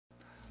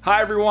Hi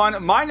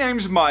everyone, my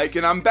name's Mike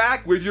and I'm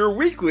back with your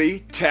weekly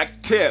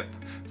tech tip.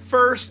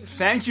 First,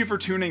 thank you for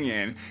tuning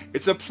in.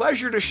 It's a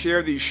pleasure to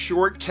share these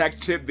short tech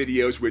tip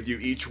videos with you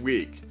each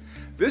week.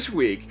 This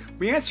week,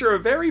 we answer a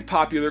very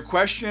popular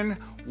question: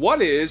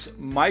 what is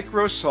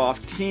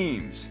Microsoft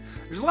Teams?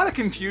 There's a lot of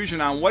confusion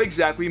on what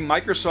exactly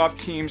Microsoft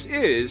Teams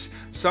is.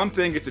 Some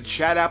think it's a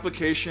chat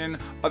application,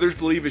 others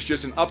believe it's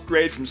just an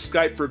upgrade from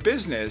Skype for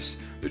Business.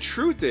 The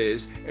truth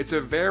is, it's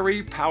a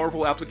very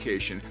powerful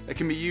application that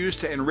can be used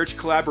to enrich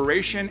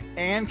collaboration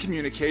and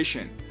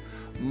communication.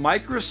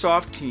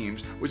 Microsoft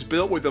Teams was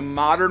built with the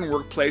modern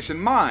workplace in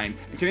mind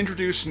and can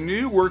introduce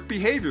new work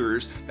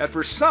behaviors that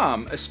for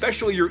some,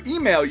 especially your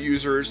email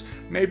users,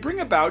 may bring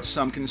about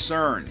some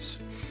concerns.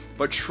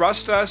 But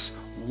trust us,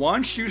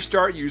 once you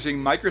start using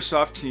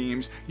Microsoft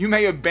Teams, you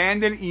may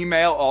abandon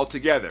email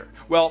altogether.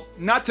 Well,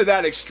 not to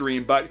that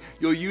extreme, but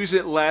you'll use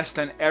it less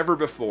than ever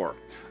before.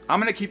 I'm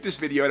going to keep this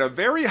video at a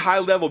very high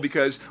level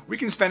because we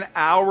can spend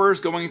hours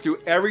going through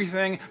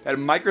everything that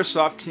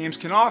Microsoft Teams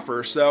can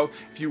offer, so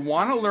if you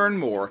want to learn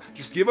more,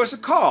 just give us a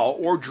call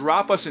or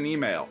drop us an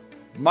email.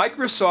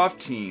 Microsoft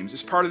Teams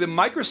is part of the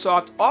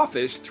Microsoft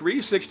Office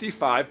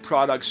 365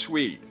 product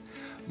suite.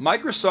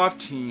 Microsoft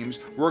Teams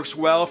works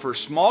well for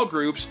small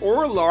groups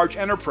or large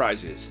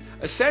enterprises.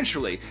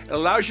 Essentially, it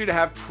allows you to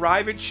have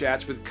private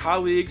chats with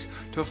colleagues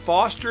to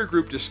foster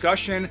group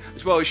discussion,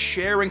 as well as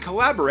share and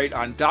collaborate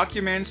on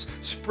documents,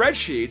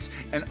 spreadsheets,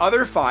 and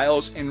other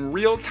files in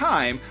real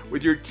time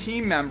with your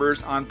team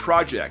members on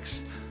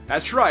projects.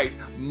 That's right,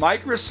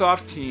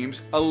 Microsoft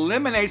Teams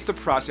eliminates the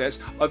process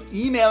of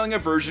emailing a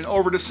version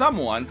over to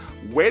someone,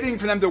 waiting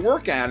for them to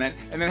work on it,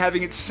 and then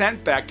having it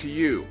sent back to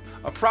you.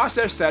 A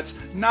process that's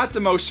not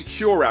the most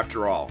secure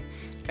after all.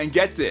 And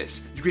get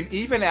this, you can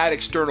even add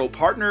external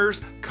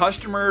partners,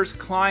 customers,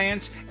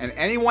 clients, and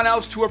anyone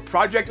else to a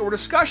project or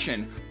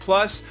discussion.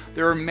 Plus,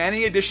 there are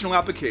many additional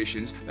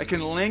applications that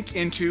can link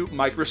into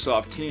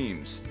Microsoft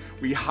Teams.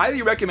 We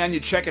highly recommend you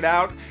check it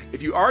out.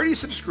 If you already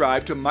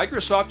subscribe to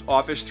Microsoft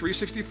Office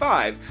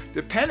 365,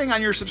 depending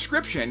on your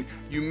subscription,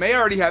 you may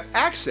already have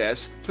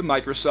access to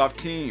Microsoft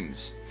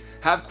Teams.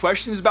 Have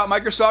questions about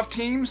Microsoft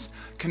Teams?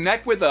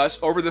 Connect with us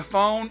over the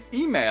phone,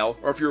 email,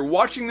 or if you're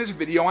watching this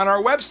video on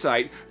our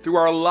website through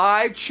our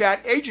live chat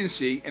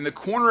agency in the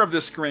corner of the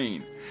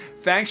screen.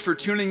 Thanks for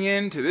tuning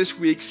in to this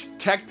week's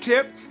Tech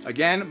Tip.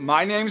 Again,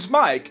 my name's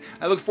Mike.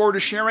 I look forward to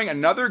sharing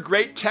another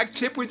great tech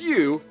tip with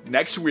you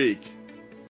next week.